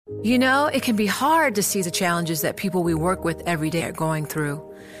You know, it can be hard to see the challenges that people we work with every day are going through.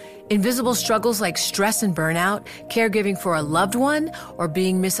 Invisible struggles like stress and burnout, caregiving for a loved one, or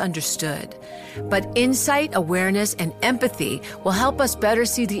being misunderstood. But insight, awareness, and empathy will help us better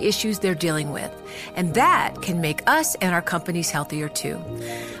see the issues they're dealing with. And that can make us and our companies healthier too.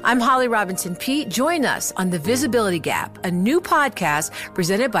 I'm Holly Robinson Peete. Join us on The Visibility Gap, a new podcast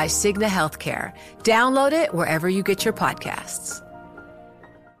presented by Cigna Healthcare. Download it wherever you get your podcasts.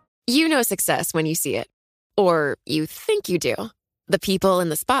 You know success when you see it. Or you think you do. The people in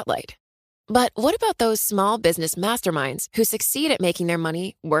the spotlight. But what about those small business masterminds who succeed at making their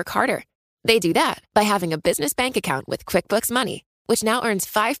money work harder? They do that by having a business bank account with QuickBooks Money, which now earns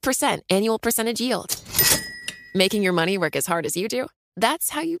 5% annual percentage yield. Making your money work as hard as you do?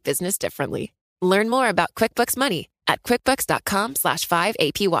 That's how you business differently. Learn more about QuickBooks Money at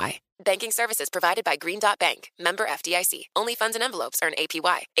quickbooks.com/5APY. Banking services provided by Green Dot Bank. Member FDIC. Only funds and envelopes earn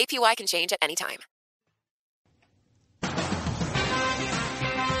APY. APY can change at any time.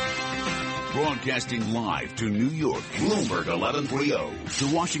 Broadcasting live to New York, Bloomberg 1130.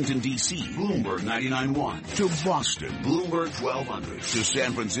 To Washington, D.C., Bloomberg 99.1. To Boston, Bloomberg 1200. To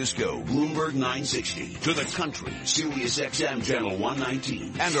San Francisco, Bloomberg 960. To the country, Sirius XM Channel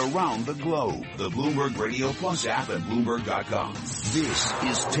 119. And around the globe, the Bloomberg Radio Plus app at Bloomberg.com. This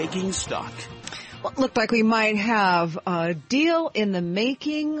is Taking Stock. Well, it looked like we might have a deal in the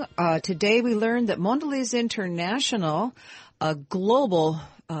making. Today we learned that Mondelez International, a global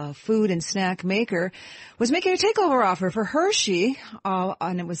food and snack maker, was making a takeover offer for Hershey,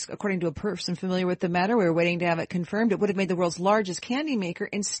 and it was, according to a person familiar with the matter, we were waiting to have it confirmed, it would have made the world's largest candy maker.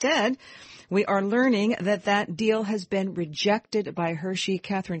 Instead, we are learning that that deal has been rejected by Hershey.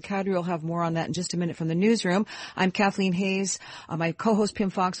 Catherine Cowdery will have more on that in just a minute from the newsroom. I'm Kathleen Hayes, my co-host Pim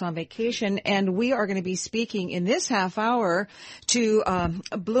Fox on vacation, and we are going to be speaking in this half hour to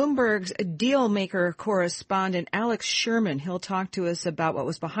Bloomberg's deal maker correspondent Alex Sherman. He'll talk to us about what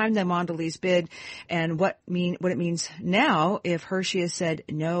was behind the Mondelez bid and what it means now if Hershey has said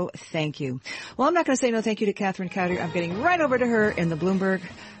no thank you. Well, I'm not going to say no thank you to Catherine Cowdery. I'm getting right over to her in the Bloomberg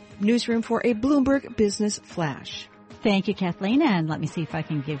newsroom for a Bloomberg Business Flash. Thank you, Kathleen, and let me see if I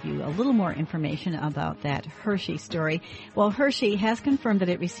can give you a little more information about that Hershey story. Well, Hershey has confirmed that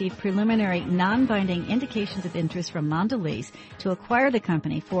it received preliminary non-binding indications of interest from Mondelez to acquire the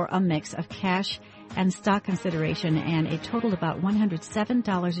company for a mix of cash and stock consideration and a total about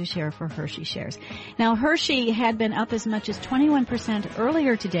 $107 a share for Hershey shares. Now, Hershey had been up as much as 21%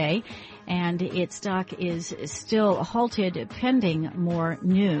 earlier today, and its stock is still halted pending more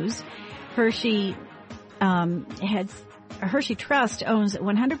news. Hershey Hershey Trust owns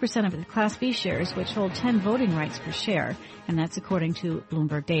 100% of the Class B shares, which hold 10 voting rights per share, and that's according to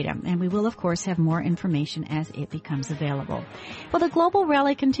Bloomberg data. And we will, of course, have more information as it becomes available. Well, the global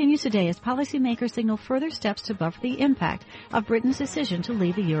rally continues today as policymakers signal further steps to buffer the impact of Britain's decision to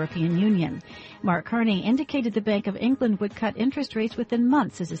leave the European Union. Mark Carney indicated the Bank of England would cut interest rates within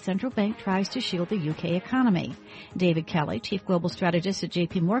months as the central bank tries to shield the UK economy. David Kelly, chief global strategist at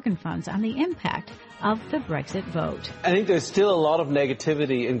JP Morgan Funds, on the impact of the Brexit vote. I think there's still a lot of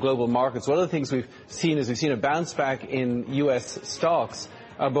negativity in global markets. One of the things we've seen is a bounce back in U.S. stocks,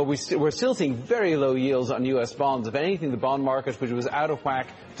 but we're still seeing very low yields on U.S. bonds. If anything, the bond market, which was out of whack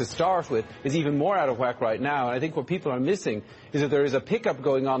to start with, is even more out of whack right now. And I think what people are missing is that there is a pickup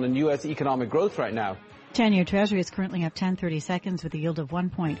going on in U.S. economic growth right now. 10-year Treasury is currently up 10.30 seconds with a yield of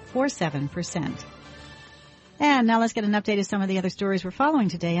 1.47%. And now let's get an update of some of the other stories we're following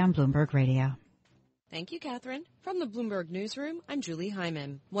today on Bloomberg Radio. Thank you, Catherine. From the Bloomberg Newsroom, I'm Julie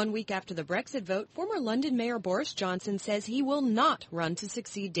Hyman. 1 week after the Brexit vote, former London Mayor Boris Johnson says he will not run to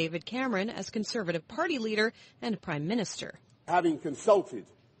succeed David Cameron as Conservative Party leader and Prime Minister. Having consulted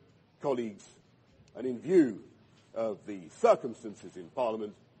colleagues and in view of the circumstances in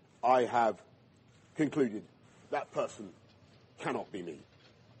Parliament, I have concluded that person cannot be me.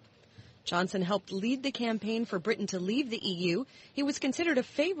 Johnson helped lead the campaign for Britain to leave the EU. He was considered a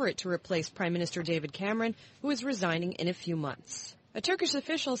favorite to replace Prime Minister David Cameron, who is resigning in a few months. A Turkish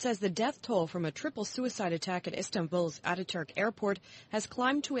official says the death toll from a triple suicide attack at Istanbul's Ataturk airport has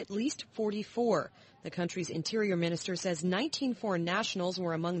climbed to at least 44. The country's interior minister says 19 foreign nationals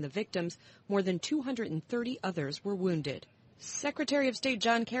were among the victims. More than 230 others were wounded. Secretary of State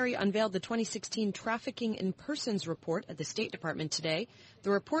John Kerry unveiled the 2016 Trafficking in Persons report at the State Department today. The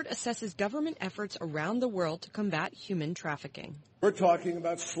report assesses government efforts around the world to combat human trafficking. We're talking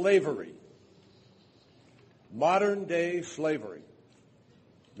about slavery, modern-day slavery,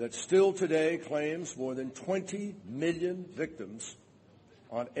 that still today claims more than 20 million victims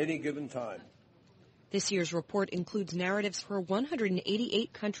on any given time. This year's report includes narratives for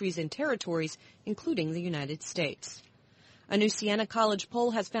 188 countries and territories, including the United States. A new Siena College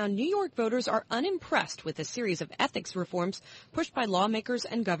poll has found New York voters are unimpressed with a series of ethics reforms pushed by lawmakers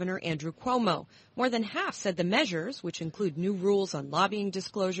and Governor Andrew Cuomo. More than half said the measures, which include new rules on lobbying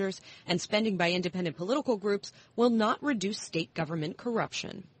disclosures and spending by independent political groups, will not reduce state government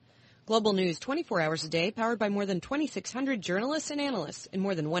corruption. Global news 24 hours a day, powered by more than 2,600 journalists and analysts in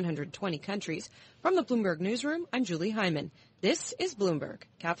more than 120 countries. From the Bloomberg Newsroom, I'm Julie Hyman. This is Bloomberg.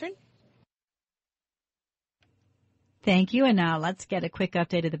 Catherine? Thank you. And now let's get a quick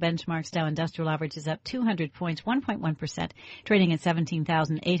update of the benchmarks. Dow Industrial Average is up 200 points, 1.1%, trading at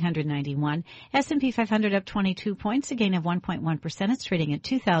 17,891. S&P 500 up 22 points, a gain of 1.1%. It's trading at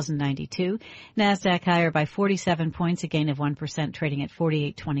 2,092. NASDAQ higher by 47 points, a gain of 1%, trading at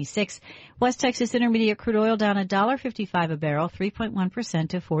 48.26. West Texas Intermediate crude oil down $1.55 a barrel, 3.1%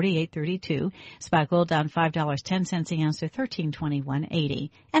 to 48.32. Spot gold down $5.10 an ounce to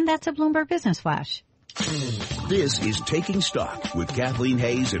 1321.80. And that's a Bloomberg Business Flash. This is Taking Stock with Kathleen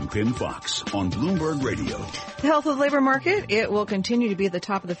Hayes and Pimm Fox on Bloomberg Radio. The health of the labor market, it will continue to be at the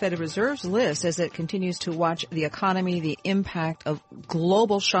top of the Federal Reserve's list as it continues to watch the economy, the impact of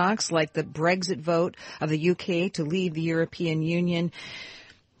global shocks like the Brexit vote of the UK to leave the European Union.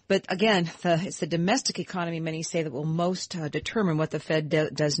 But again, it's the domestic economy, many say, that will most determine what the Fed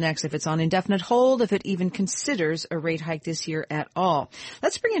does next, if it's on indefinite hold, if it even considers a rate hike this year at all.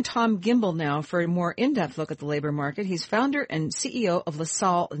 Let's bring in Tom Gimbel now for a more in-depth look at the labor market. He's founder and CEO of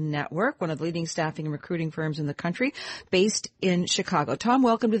LaSalle's Network, one of the leading staffing and recruiting firms in the country, based in Chicago. Tom,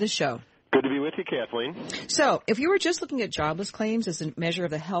 welcome to the show. Good to be with you, Kathleen. So, if you were just looking at jobless claims as a measure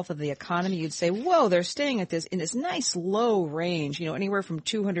of the health of the economy, you'd say, whoa, they're staying at in this nice low range, anywhere from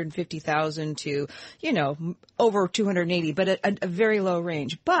 250,000 to, over 280, but a very low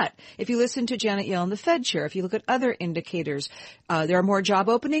range. But if you listen to Janet Yellen, the Fed chair, if you look at other indicators, there are more job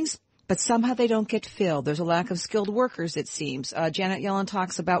openings, but somehow they don't get filled. There's a lack of skilled workers, it seems. Janet Yellen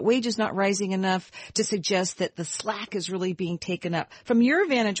talks about wages not rising enough to suggest that the slack is really being taken up. From your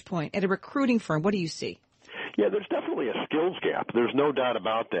vantage point at a recruiting firm, what do you see? Yeah, there's definitely a skills gap. There's no doubt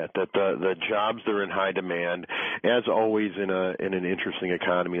about that the jobs that are in high demand, as always in an interesting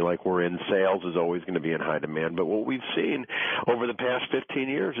economy like we're in, sales is always going to be in high demand. But what we've seen over the past 15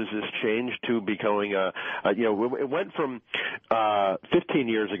 years is this change to becoming it went from 15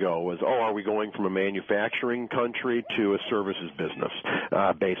 years ago was, are we going from a manufacturing country to a services business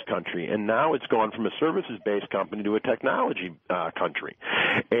based country? And now it's gone from a services based company to a technology country.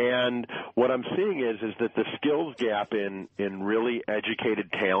 And what I'm seeing is that the skills gap in really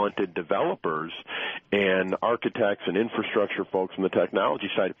educated, talented developers and architects and infrastructure folks on the technology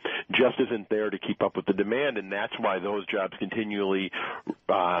side just isn't there to keep up with the demand, and that's why those jobs continually,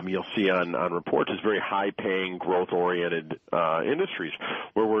 you'll see on reports, is very high-paying, growth-oriented industries,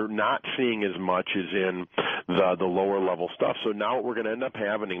 where we're not seeing as much as in the lower-level stuff. So now what we're going to end up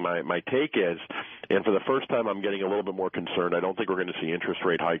having, my take is, and for the first time I'm getting a little bit more concerned, I don't think we're going to see interest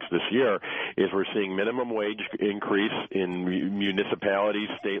rate hikes this year, is we're seeing minimum wage increase in municipalities,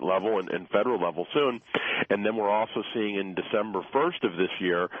 state level, and federal level soon. And then we're also seeing in December 1st of this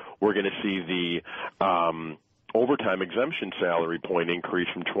year, we're going to see the overtime exemption salary point increase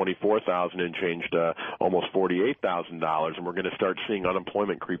from $24,000 and change to almost $48,000, and we're going to start seeing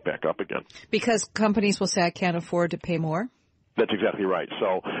unemployment creep back up again. Because companies will say, I can't afford to pay more? That's exactly right.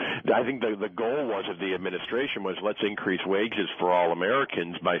 So I think the goal of the administration was, let's increase wages for all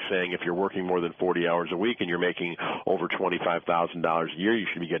Americans by saying if you're working more than 40 hours a week and you're making over $25,000 a year, you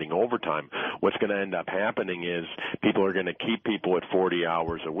should be getting overtime. What's going to end up happening is people are going to keep people at 40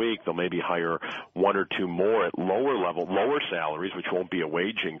 hours a week. They'll maybe hire one or two more at lower salaries, which won't be a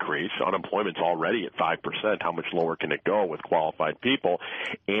wage increase. Unemployment's already at 5%. How much lower can it go with qualified people?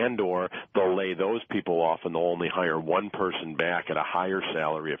 And or they'll lay those people off and they'll only hire one person back at a higher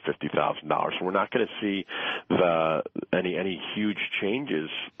salary of $50,000. So we're not going to see any huge changes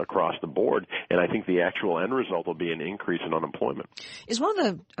across the board, and I think the actual end result will be an increase in unemployment. Is one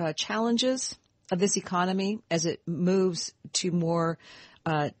of the challenges of this economy as it moves to more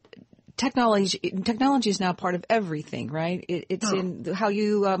technology is now part of everything, right? It's in how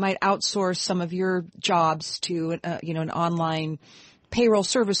you might outsource some of your jobs to an online payroll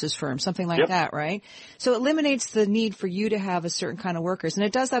services firm, something like that, right? So it eliminates the need for you to have a certain kind of workers, and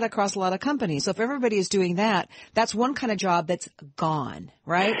it does that across a lot of companies. So if everybody is doing that, that's one kind of job that's gone,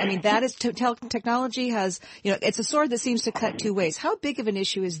 right? I mean, that is technology has, it's a sword that seems to cut two ways. How big of an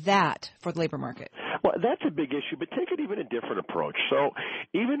issue is that for the labor market? Well, that's a big issue, but take it even a different approach. So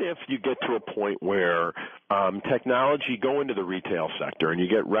even if you get to a point where technology go into the retail sector and you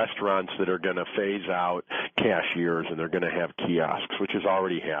get restaurants that are going to phase out cashiers and they're going to have kiosks, which is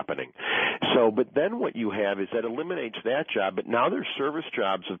already happening. So, but then what you have is that eliminates that job, but now there's service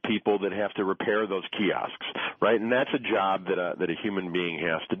jobs of people that have to repair those kiosks, right? And that's a job that a human being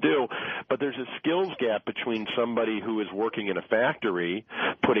has to do. But there's a skills gap between somebody who is working in a factory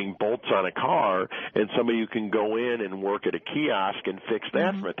putting bolts on a car and somebody who can go in and work at a kiosk and fix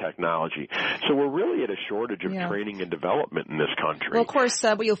that from a technology. So we're really at a shortage of training and development in this country. Well, of course,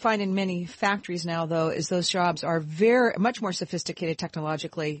 what you'll find in many factories now, though, is those jobs are much more sophisticated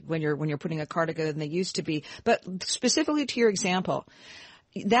technologically when you're putting a car together than they used to be. But specifically to your example,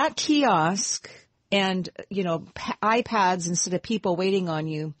 that kiosk and, iPads instead of people waiting on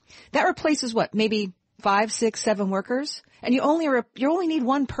you, that replaces what? Maybe 5, 6, 7 workers? And you only need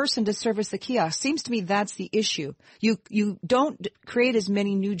one person to service the kiosk. Seems to me that's the issue. You don't create as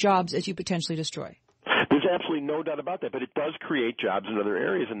many new jobs as you potentially destroy. There's absolutely no doubt about that, but it does create jobs in other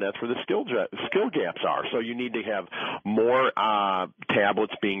areas, and that's where the skill gaps are. So you need to have more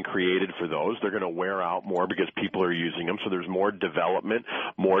tablets being created for those. They're going to wear out more because people are using them, so there's more development,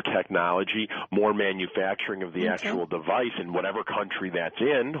 more technology, more manufacturing of the actual device in whatever country that's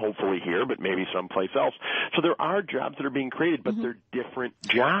in, hopefully here, but maybe someplace else. So there are jobs that are being created, but they're different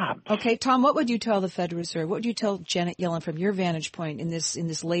jobs. Okay, Tom, what would you tell the Federal Reserve? What would you tell Janet Yellen from your vantage point in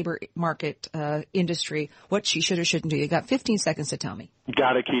this labor market industry, what she should or shouldn't do? You got 15 seconds to tell me.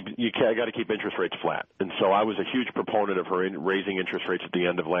 Got to keep interest rates flat. And so I was a huge proponent of her raising interest rates at the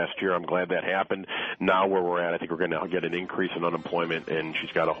end of last year. I'm glad that happened. Now where we're at, I think we're going to get an increase in unemployment, and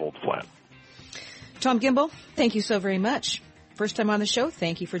she's got to hold flat. Tom Gimbel, thank you so very much. First time on the show,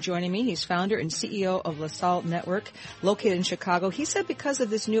 thank you for joining me. He's founder and CEO of LaSalle's Network, located in Chicago. He said because of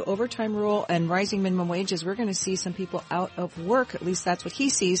this new overtime rule and rising minimum wages, we're going to see some people out of work. At least that's what he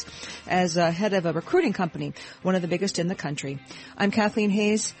sees as head of a recruiting company, one of the biggest in the country. I'm Kathleen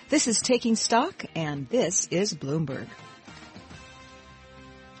Hayes. This is Taking Stock, and this is Bloomberg.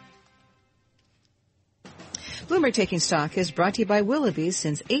 Bloomberg Taking Stock is brought to you by Willoughby's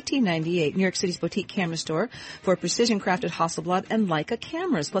since 1898, New York City's boutique camera store for precision-crafted Hasselblad and Leica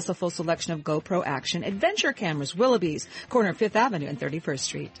cameras, plus a full selection of GoPro action adventure cameras. Willoughby's, corner of 5th Avenue and 31st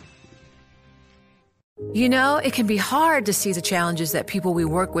Street. You know, it can be hard to see the challenges that people we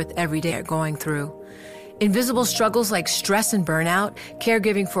work with every day are going through. Invisible struggles like stress and burnout,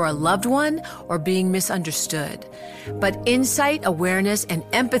 caregiving for a loved one, or being misunderstood. But insight, awareness, and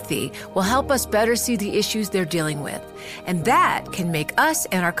empathy will help us better see the issues they're dealing with. And that can make us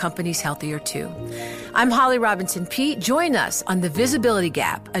and our companies healthier too. I'm Holly Robinson Peete. Join us on The Visibility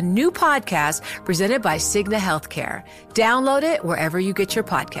Gap, a new podcast presented by Cigna Healthcare. Download it wherever you get your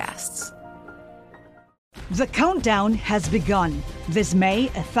podcasts. The countdown has begun. This May,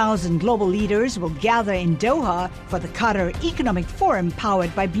 1,000 global leaders will gather in Doha for the Qatar Economic Forum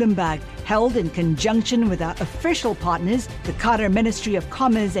powered by Bloomberg, held in conjunction with our official partners, the Qatar Ministry of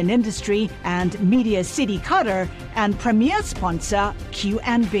Commerce and Industry and Media City Qatar, and premier sponsor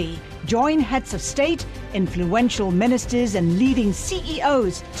QNB. Join heads of state, influential ministers, and leading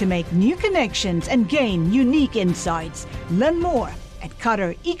CEOs to make new connections and gain unique insights. Learn more at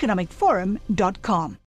QatarEconomicForum.com.